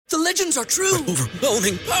The legends are true.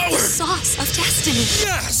 Overwhelming power! Sauce of destiny.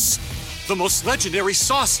 Yes! The most legendary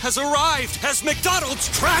sauce has arrived as McDonald's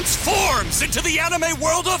transforms into the anime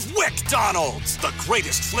world of WickDonald's. The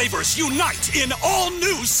greatest flavors unite in all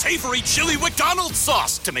new savory chili McDonald's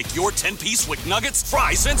sauce to make your 10-piece Wick Nuggets,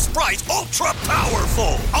 fries, and Sprite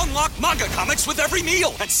ultra-powerful. Unlock manga comics with every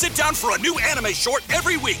meal and sit down for a new anime short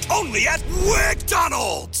every week only at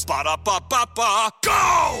WickDonald's. Ba-da-ba-ba-ba,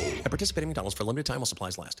 go! At participating McDonald's for a limited time while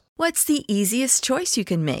supplies last. What's the easiest choice you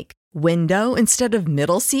can make? Window instead of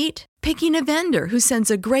middle seat? Picking a vendor who sends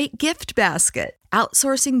a great gift basket?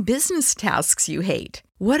 Outsourcing business tasks you hate?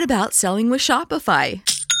 What about selling with Shopify?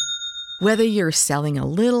 Whether you're selling a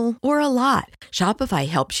little or a lot, Shopify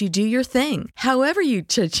helps you do your thing, however you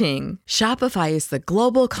cha-ching. Shopify is the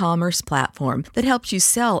global commerce platform that helps you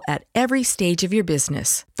sell at every stage of your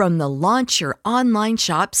business. From the launch your online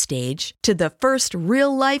shop stage to the first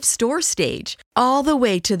real-life store stage, all the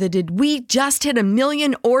way to the did we just hit 1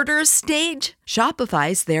 million orders stage.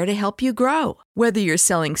 Shopify's there to help you grow. Whether you're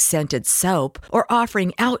selling scented soap or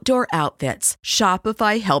offering outdoor outfits,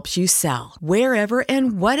 Shopify helps you sell. Wherever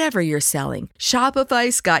and whatever you're selling,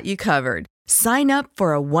 Shopify's got you covered. Sign up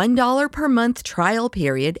for a $1 per month trial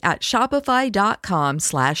period at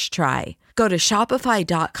shopify.com/try. Go to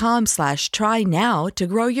shopify.com/try now to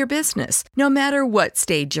grow your business, no matter what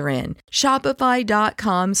stage you're in.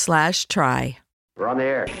 Shopify.com/try. We're on the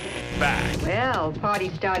air. Back Well,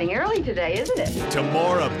 party's starting early today, isn't it? to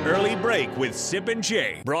more of Early Break with Sip and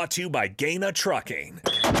Jay, brought to you by Gaina Trucking.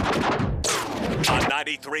 On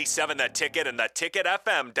 93.7 The Ticket and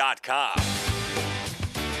theticketfm.com.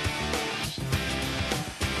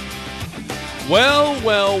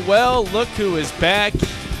 Well, look who is back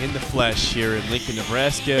in the flesh here in Lincoln,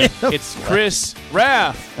 Nebraska. It's Chris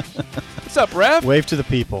Raff. What's up, Raff? Wave to the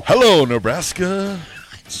people. Hello, Nebraska.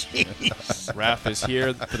 Jeez. Raff is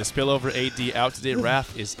here for the Spillover AD out today.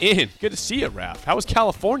 Raff is in. Good to see you, Raff. How was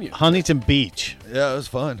California? Huntington Beach. Yeah, it was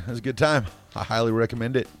fun. It was a good time. I highly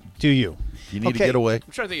recommend it. Do you? You need to get away.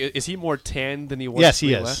 I'm trying to think. Is he more tan than he was? Yes,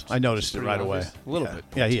 he when is. left? I noticed it right away. A little bit.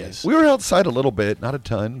 Yeah, he is. We were outside a little bit, not a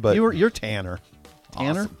ton, but You're tanner.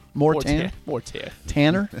 Tanner? Awesome. More tan? More tan.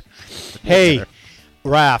 Tanner? Hey,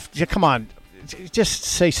 Raph, come on. Just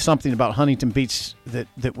say something about Huntington Beach that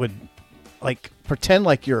would, like, pretend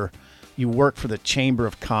like you work for the Chamber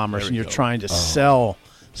of Commerce and you're trying to sell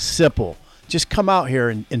Sipple. Just come out here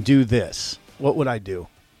and do this. What would I do?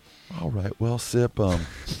 all right. Well, Sip, The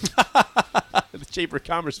Chamber of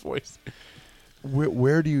Commerce voice.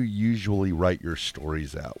 where do you usually write your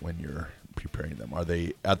stories at when you're preparing them? Are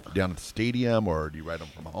they down at the stadium, or do you write them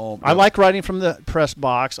from home? I like writing from the press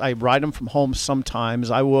box. I write them from home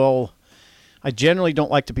sometimes. I generally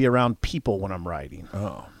don't like to be around people when I'm writing.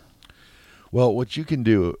 Oh. Well, what you can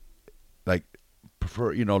do, like,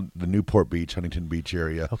 prefer, the Newport Beach, Huntington Beach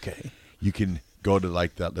area. Okay. You can go to,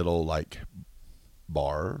 like, that little, like,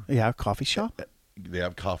 bar. Yeah, coffee shop? They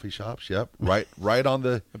have coffee shops, yep. Right on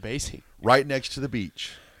the... Amazing. Right next to the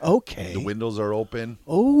beach. Okay. The windows are open.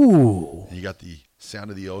 Oh. You got the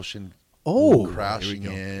sound of the ocean crashing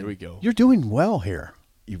in. Here we go. You're doing well here.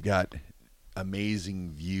 You've got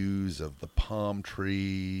amazing views of the palm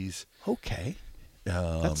trees. Okay.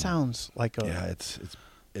 That sounds like a... Yeah,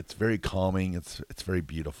 it's very calming. It's very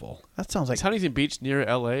beautiful. That sounds like... Is Huntington Beach near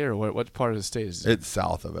L.A. or what part of the state is it? It's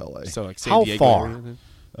south of L.A. So like San How Diego far? area then?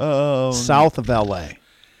 South of L.A.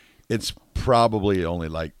 It's probably only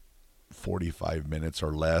like 45 minutes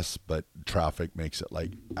or less, but traffic makes it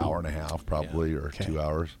like hour and a half probably, or 2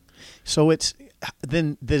 hours. So it's...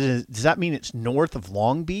 Then does that mean it's north of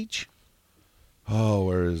Long Beach? Oh,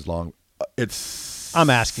 where is Long... It's... I'm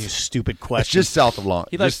asking you a stupid question. It's just south of Long...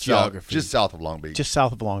 He likes geography. Just south of Long Beach. Just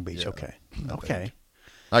south of Long Beach. Yeah, Okay. I Okay. think.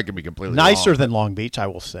 I could be completely Nicer wrong. than Long Beach, I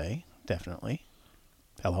will say. Definitely.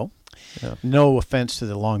 Hello? Yeah. No offense to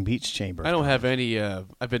the Long Beach Chamber. I don't have any.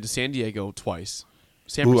 I've been to San Diego twice.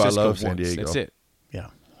 San Ooh, I Francisco love San once. Diego. That's it. Yeah.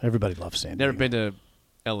 Everybody loves San Diego. Never been to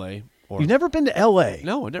L.A. Or You've never been to L.A.?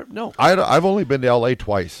 No, no. I've only been to L.A.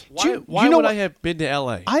 twice. Why would I have been to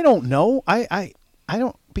L.A.? I don't know. I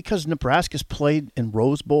don't, because Nebraska's played in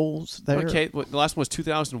Rose Bowls there. Okay, the last one was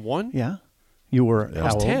 2001. Yeah. You were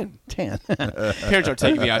I was 10. 10. Parents aren't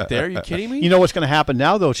taking me out there. Are you kidding me? You know what's going to happen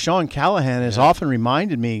now, though? Sean Callahan has often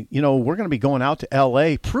reminded me, we're going to be going out to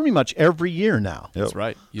L.A. pretty much every year now. Yep. That's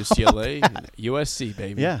right. UCLA, and USC,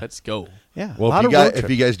 baby. Yeah. Let's go. Yeah. Well, if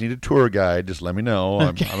you guys need a tour guide, just let me know.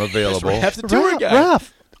 I'm available. Have the tour guide. Raph,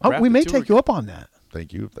 Raph we the may tour take you up on that.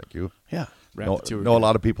 Thank you. Yeah. Know a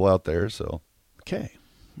lot of people out there, so. Okay.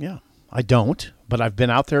 Yeah. I don't, but I've been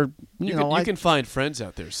out there. You can find friends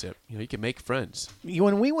out there, Sip. You can make friends.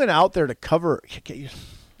 When we went out there to cover,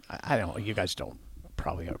 I don't know, you guys don't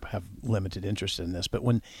probably have limited interest in this, but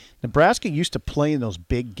when Nebraska used to play in those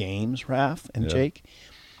big games, Raff and Jake,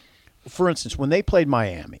 for instance, when they played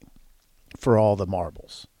Miami for all the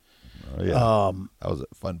marbles. That was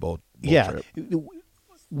a fun bowl trip.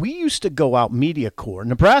 We used to go out media corps.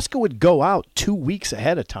 Nebraska would go out 2 weeks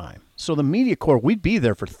ahead of time. So the media corps, we'd be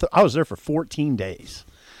there I was there for 14 days.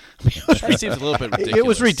 That seems a little bit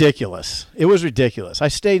ridiculous. It was ridiculous. I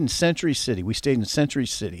stayed in Century City. We stayed in Century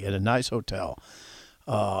City at a nice hotel.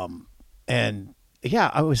 And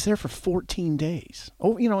I was there for 14 days.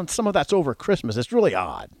 Oh, and some of that's over Christmas. It's really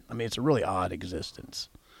odd. I mean, it's a really odd existence.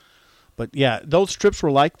 But those trips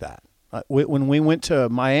were like that. When we went to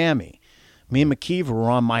Miami, me and McKeever were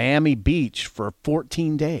on Miami Beach for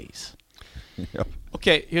 14 days. Yep.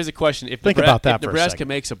 Okay, here's a question. If Nebraska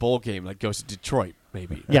makes a bowl game, like goes to Detroit,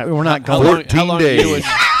 maybe. Yeah, we're not going. 14 days.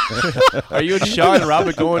 Are you and Sean and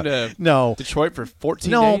Robert going to Detroit for 14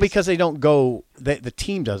 days? No, because they don't go. The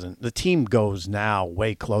team doesn't. The team goes now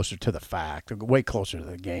way closer to the fact, way closer to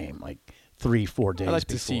the game, like 3-4 days. I'd like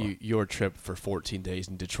before. to see your trip for 14 days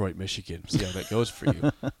in Detroit, Michigan. See how that goes for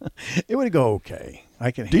you. It would go okay.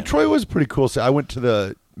 I can. Detroit was pretty cool. So I went to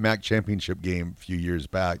the MAC championship game a few years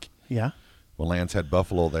back. Yeah. Well, Lance had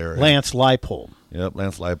Buffalo there. Lance Leipold. Yep,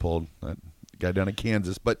 Lance Leipold, that guy down in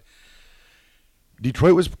Kansas. But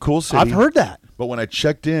Detroit was a cool city. I've heard that. But when I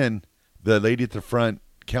checked in, the lady at the front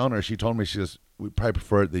counter, she told me, she goes, we probably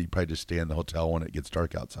prefer it that you probably just stay in the hotel when it gets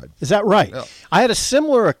dark outside. Is that right? Yeah. I had a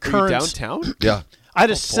similar occurrence. Downtown? Yeah. I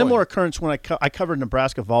had a similar occurrence when I covered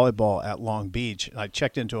Nebraska volleyball at Long Beach. I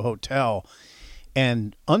checked into a hotel,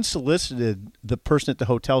 and unsolicited, the person at the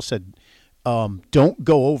hotel said, don't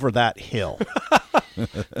go over that hill. You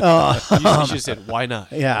just said, why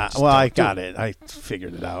not? Yeah, well, I got it. I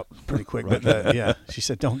figured it out pretty quick. Right. But she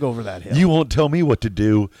said, don't go over that hill. You won't tell me what to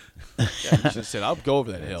do. You just said, I'll go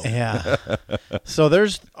over that hill. Yeah. So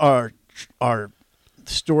there's our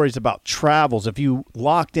stories about travels. If you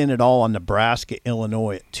locked in at all on Nebraska,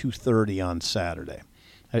 Illinois at 2:30 on Saturday,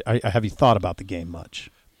 have you thought about the game much?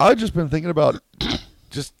 I've just been thinking about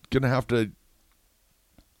just going to have to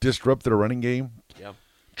disrupt their running game. Yeah.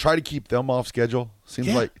 Try to keep them off schedule. Seems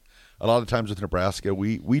like a lot of times with Nebraska,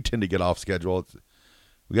 we tend to get off schedule.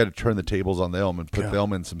 We got to turn the tables on them and put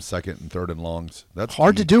them in some second and third and longs. That's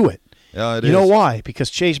hard to do it. Yeah, it is. You know why? Because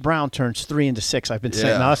Chase Brown turns 3 into 6. I've been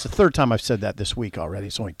saying now that's the third time I've said that this week already.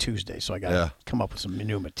 It's only Tuesday, so I got to come up with some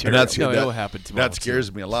new material. And it'll happen tomorrow. That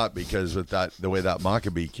scares me a lot because with the way that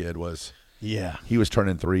Maccabee kid was. Yeah. He was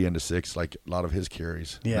turning 3 into 6 like a lot of his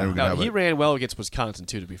carries. Yeah. Now, he ran well against Wisconsin,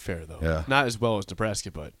 too, to be fair, though. Yeah. Not as well as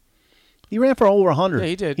Nebraska, but. He ran for over 100. Yeah,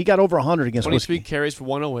 he did. He got over 100 against 23 carries for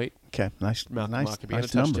 108. Okay, nice Maccabee and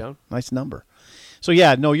a number. touchdown. Nice number. So,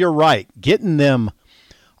 you're right. Getting them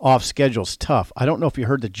off schedule is tough. I don't know if you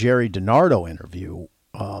heard the Jerry DiNardo interview.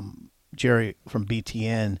 Jerry from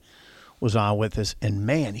BTN was on with us, and,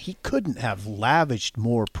 man, he couldn't have lavished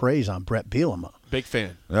more praise on Brett Bielema. Big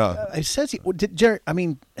fan. Yeah. It says did Jerry. I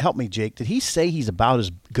mean, help me, Jake. Did he say he's about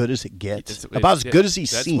as good as it gets? Good as he's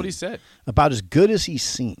seen. That's what he said. About as good as he's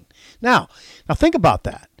seen. Now think about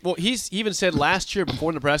that. Well, he's even said last year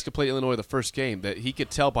before Nebraska played Illinois the first game that he could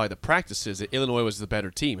tell by the practices that Illinois was the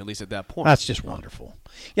better team, at least at that point. That's just wonderful.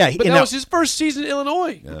 Yeah, but that was his first season in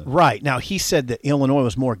Illinois. Yeah. Right. Now, he said that Illinois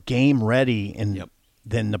was more game ready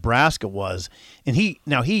than Nebraska was. And he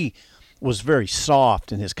was very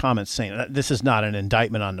soft in his comments saying this is not an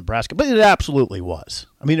indictment on Nebraska, but it absolutely was.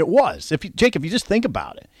 I mean, it was. If you just think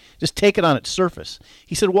about it, just take it on its surface.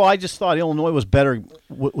 He said, well, I just thought Illinois was better,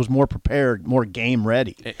 was more prepared, more game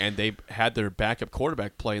ready. And they had their backup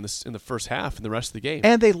quarterback play in the first half and the rest of the game.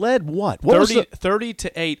 And they led what?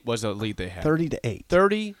 30-8 was a lead they had. 30-8.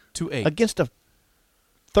 30-8. Against a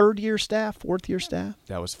third-year staff, fourth-year staff?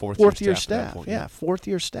 That was fourth-year staff. Yeah,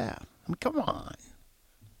 fourth-year staff. I mean, come on.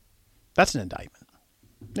 That's an indictment.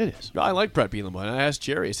 It is. No, I like Brett Bielema. And I asked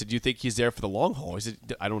Jerry, I said, do you think he's there for the long haul? He said,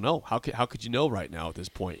 I don't know. How could you know right now at this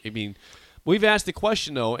point? I mean, we've asked the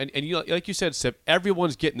question, though, and you, like you said, Sip,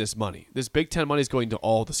 everyone's getting this money. This Big Ten money is going to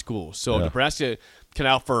all the schools. So Nebraska can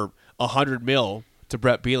offer $100 million to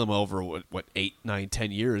Brett Bielema over, 8, 9,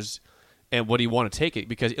 10 years. And would he want to take it?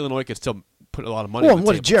 Because Illinois could still put a lot of money on the table.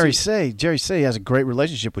 What did Jerry say? Jerry said he has a great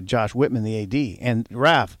relationship with Josh Whitman, the AD. And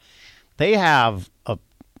Raff, they have a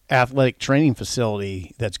athletic training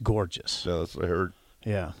facility that's gorgeous. Yeah, that's what I heard.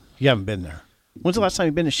 Yeah. You haven't been there. When's the last time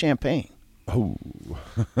you've been to Champaign? Oh,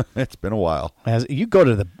 it's been a while. You go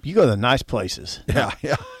to the nice places. Yeah.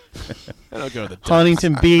 I don't go to the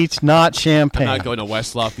Huntington Beach, not Champaign. I'm not going to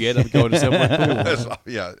West Lafayette. I'm going to somewhere cool.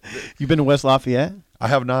 Yeah. You've been to West Lafayette? I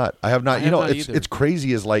have not. You know, it's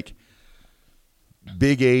crazy. Is like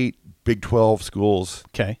Big 8, Big 12 schools.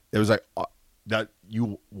 Okay. It was like that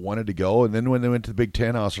you wanted to go, and then when they went to the Big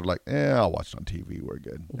 10, I was sort of like, I'll watch it on TV. We're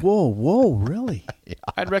good. Whoa, really? Yeah.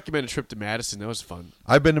 I'd recommend a trip to Madison. That was fun.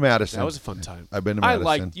 I've been to Madison. That was a fun time. I've been to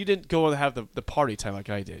Madison. You didn't go and have the party time like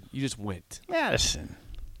I did. You just went.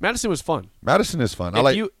 Madison was fun. Madison is fun. I If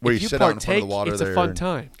like you, where if you you sit partake, out in front of the water it's there. a fun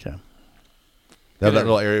time. Okay. They have that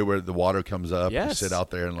little area where the water comes up. Yes. You sit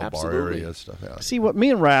out there in a little bar Absolutely. area and stuff. Yeah. See, what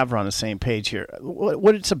me and Rav are on the same page here.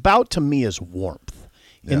 What it's about to me is warmth.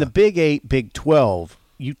 Yeah. In the Big 8, Big 12,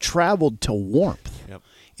 you traveled to warmth. Yep.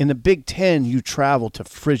 In the Big 10, you traveled to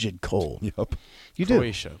frigid cold. Yep. You do.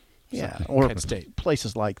 Croatia. Yeah, or Kent State.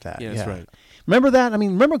 places like that. Yeah, that's right. Remember that? I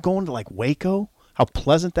mean, remember going to like Waco? How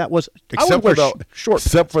pleasant that was. I Except would for wear that, short.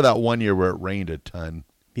 except for that one year where it rained a ton.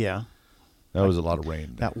 Yeah, That was a lot of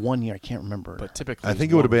rain. that one year I can't remember. But typically, I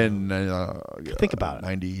think it would have been. Think about it.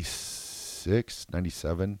 96,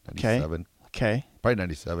 97, Okay. 97. Okay. Probably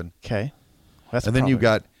 97. Okay. That's And then you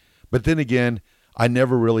probably- got, but then again, I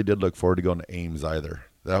never really did look forward to going to Ames either.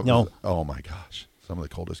 That No. was, oh my gosh, some of the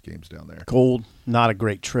coldest games down there. cold. Not a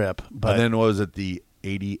great trip, but And then was it the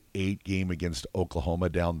 88 game against Oklahoma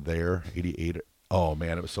down there? 88. Oh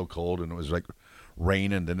man, it was so cold and it was like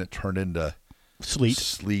rain and then it turned into sleet.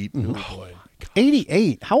 sleet. Oh, Oh, boy.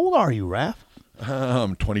 88. How old are you, Raph?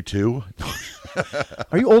 I'm 22.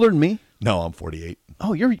 Are you older than me? No, I'm 48.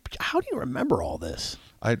 Oh, you're. How do you remember all this?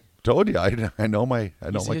 I told you, I know my He's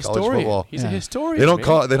a college historian. football. He's Yeah. a historian. They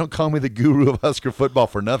don't man. call me the guru of Husker football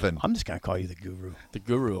for nothing. I'm just gonna call you the guru. the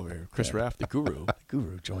guru over here, Chris Raff, the guru. The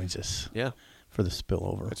guru joins us Yeah, for the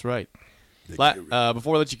spillover. that's right.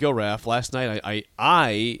 Before I let you go, Raff, last night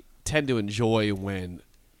I tend to enjoy when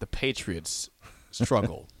the Patriots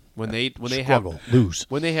struggle when they Struggle, lose.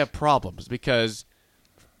 when they have problems because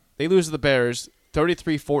they lose to the Bears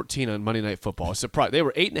 33-14 on Monday Night Football. Surprise! They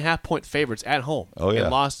were 8.5-point favorites at home Oh, yeah.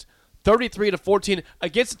 and lost 33-14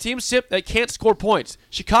 against a team that can't score points.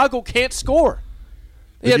 Chicago can't score.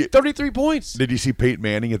 They had 33 points. Did you see Peyton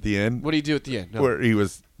Manning at the end? What do you do at the end? No. Where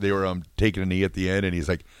they were taking a knee at the end, and he's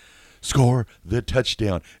like, "Score the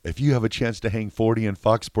touchdown! If you have a chance to hang 40 in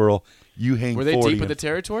Foxborough, you hang 40." Were they deep in the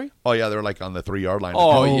territory? Oh yeah, they were like on the 3-yard line.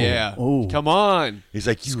 Oh, yeah. Oh. Come on. He's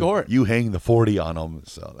like, Score it. You hang the 40 on them.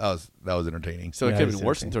 So that was entertaining. So it Yeah, could have been he's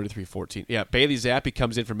worse than 33-14. Yeah, Bailey Zappi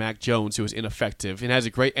comes in for Mac Jones, who was ineffective, and has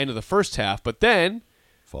a great end of the first half. But then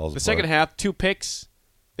Falls the apart. second half, 2 picks.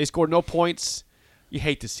 They scored no points. You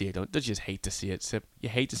hate to see it, don't you? Just hate to see it, Sip. You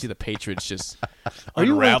hate to see the Patriots just Are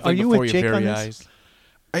you with- unraveling are you before with your Jake on very this?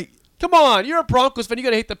 eyes. Come on, you're a Broncos fan. You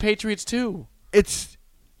got to hate the Patriots too. It's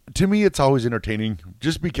to me, it's always entertaining,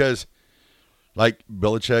 just because, like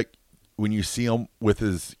Belichick, when you see him with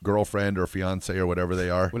his girlfriend or fiance or whatever they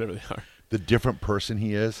are, Whatever they are. the different person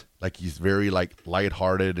he is. Like he's very like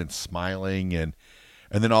lighthearted and smiling, and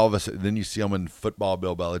then all of a sudden, then you see him in football,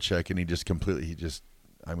 Bill Belichick, and he's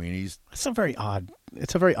It's a very odd.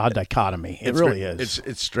 It's a very odd dichotomy. It it's really very- is.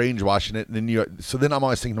 It's strange watching it. And then I'm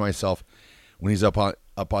always thinking to myself, when he's up on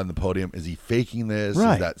the podium, is he faking this?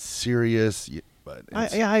 Right. Is that serious? But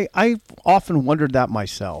it's- I've often wondered that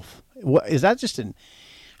myself. What is that? Just an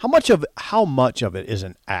how much of it is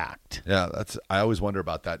an act? yeah, I always wonder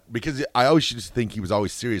about that, because I always just think he was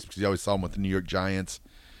always serious, because you always saw him with the New York Giants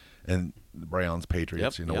and the Browns,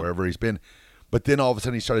 Patriots, Yep, wherever he's been. But then all of a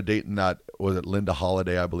sudden he started dating was it Linda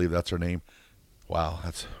Holiday? I believe that's her name. Wow,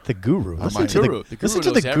 that's The guru. Listen might- to Guru. the listen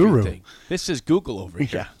to knows the guru. everything. This is Google over here.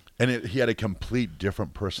 Yeah. and he had a complete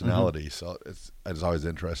different personality. So it's always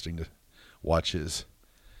interesting to watch his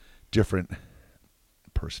different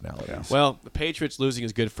personalities. Well, the Patriots losing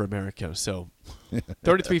is good for America. So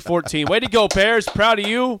 33-14. Way to go, Bears. Proud of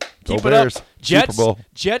you. Go Keep Bears. it up. Jets, Super Bowl.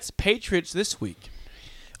 Jets, Patriots this week.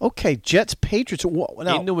 Okay, Jets, Patriots.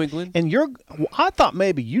 Now, In New England. And I thought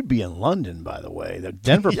maybe you'd be in London. By the way, the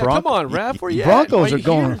Denver Yeah, Broncos. come on, Raph. Where you at? Broncos Why are you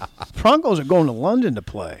going. here? Broncos are going to London to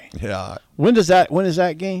play. yeah, When is that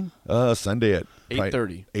game? Sunday at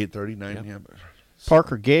 8:30. 8:30, 9. Yep. Yeah.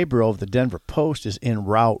 Parker Gabriel of the Denver Post is en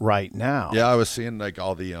route right now. Yeah, I was seeing like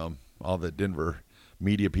all the Denver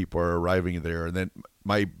media people are arriving there, and then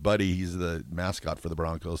my buddy, he's the mascot for the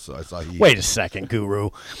Broncos, so I saw he. Wait a second, Guru.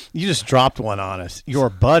 You just dropped one on us. Your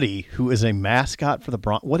buddy, who is a mascot for the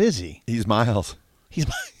Broncos, what is he? He's Miles. He's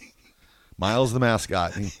Miles the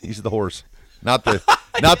mascot. He's the horse, not the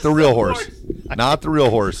real horse, not the real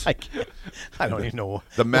horse. I don't even know.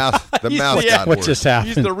 The mascot yeah, what horse. just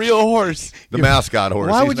happened? He's the real horse. The mascot horse.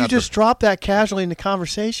 Why He's would you not just drop that casually in the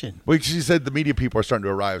conversation? Well, she said the media people are starting to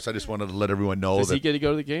arrive, so I just wanted to let everyone know Does that. he get to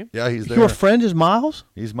go to the game? Yeah, he's there. Your friend is Miles?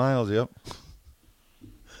 He's Miles. Yep.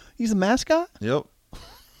 He's the mascot? Yep.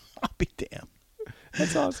 I'll be damned.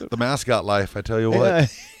 That's awesome. The mascot life, I tell you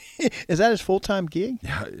what. Is that his full-time gig?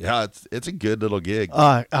 Yeah, it's a good little gig.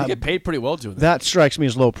 You get paid pretty well doing that. That strikes me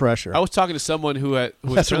as low pressure. I was talking to someone who was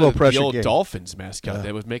That's a low pressure the old gig. Dolphins mascot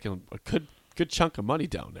that was making a good chunk of money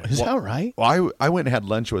down there. Is that right? Well, I went and had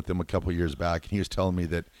lunch with him a couple of years back, and he was telling me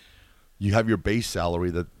that you have your base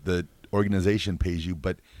salary that the organization pays you,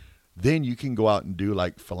 but then you can go out and do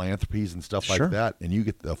like philanthropies and stuff like that, and you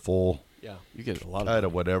get the full you get a lot cut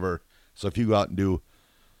of whatever. So if you go out and do,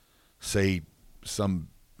 say, some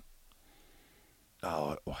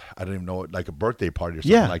I don't even know, like a birthday party or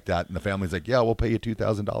something like that, and the family's like, we'll pay you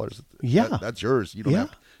 $2,000. Yeah. That's yours. You don't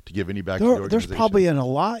have to give any back to the organization. There's probably a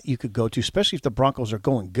lot you could go to, especially if the Broncos are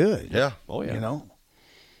going good. Yeah. Oh, yeah. You know?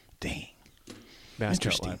 Dang.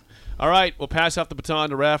 Interesting. All right, we'll pass off the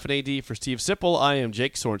baton to Raff and AD for Steve Sipple. I am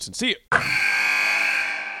Jake Sorensen. See you.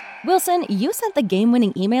 Wilson, you sent the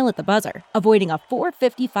game-winning email at the buzzer, avoiding a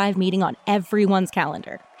 4:55 meeting on everyone's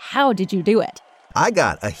calendar. How did you do it? I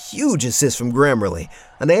got a huge assist from Grammarly,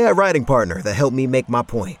 an AI writing partner that helped me make my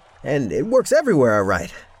point. And it works everywhere I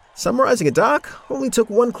write. Summarizing a doc only took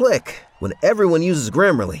one click. When everyone uses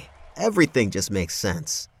Grammarly, everything just makes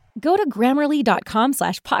sense. Go to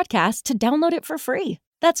Grammarly.com/podcast to download it for free.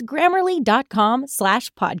 That's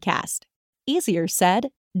Grammarly.com/podcast. Easier said,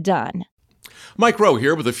 done. Mike Rowe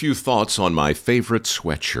here with a few thoughts on my favorite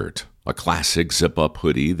sweatshirt. A classic zip-up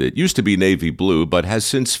hoodie that used to be navy blue but has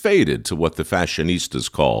since faded to what the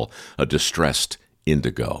fashionistas call a distressed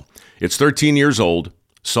indigo. It's 13 years old,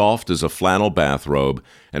 soft as a flannel bathrobe,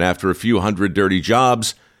 and after a few hundred dirty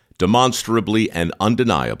jobs, demonstrably and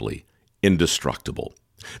undeniably indestructible.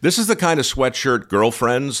 This is the kind of sweatshirt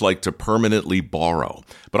girlfriends like to permanently borrow.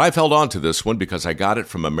 But I've held on to this one because I got it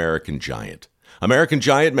from American Giant. American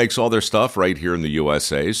Giant makes all their stuff right here in the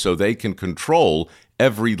USA so they can control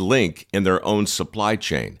every link in their own supply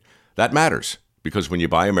chain. That matters because when you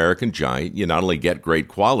buy American Giant, you not only get great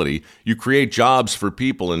quality, you create jobs for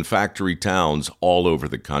people in factory towns all over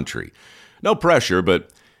the country. No pressure, but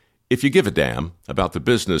if you give a damn about the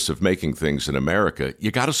business of making things in America, you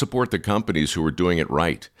got to support the companies who are doing it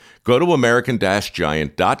right. Go to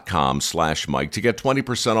American-Giant.com/Mike to get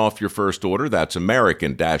 20% off your first order. That's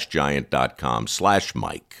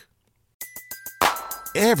American-Giant.com/Mike.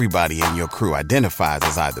 Everybody in your crew identifies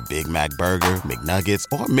as either Big Mac Burger, McNuggets,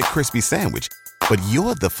 or McCrispy Sandwich. But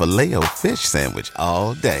you're the Filet-O-Fish Sandwich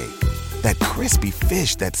all day. That crispy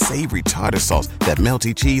fish, that savory tartar sauce, that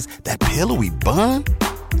melty cheese, that pillowy bun.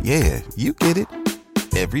 Yeah, you get it.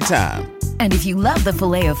 Every time. And if you love the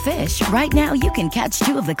Filet-O-Fish, right now you can catch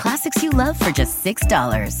two of the classics you love for just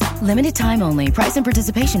 $6. Limited time only. Price and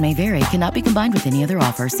participation may vary. Cannot be combined with any other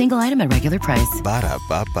offer. Single item at regular price.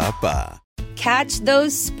 Ba-da-ba-ba-ba. Catch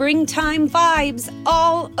those springtime vibes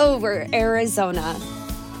all over Arizona.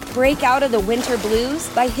 Break out of the winter blues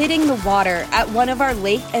by hitting the water at one of our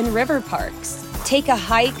lake and river parks. Take a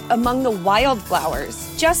hike among the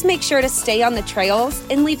wildflowers. Just make sure to stay on the trails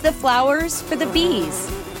and leave the flowers for the bees.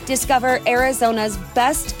 Discover Arizona's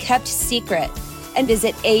best kept secret and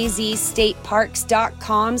visit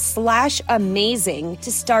azstateparks.com/amazing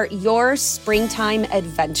to start your springtime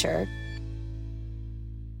adventure.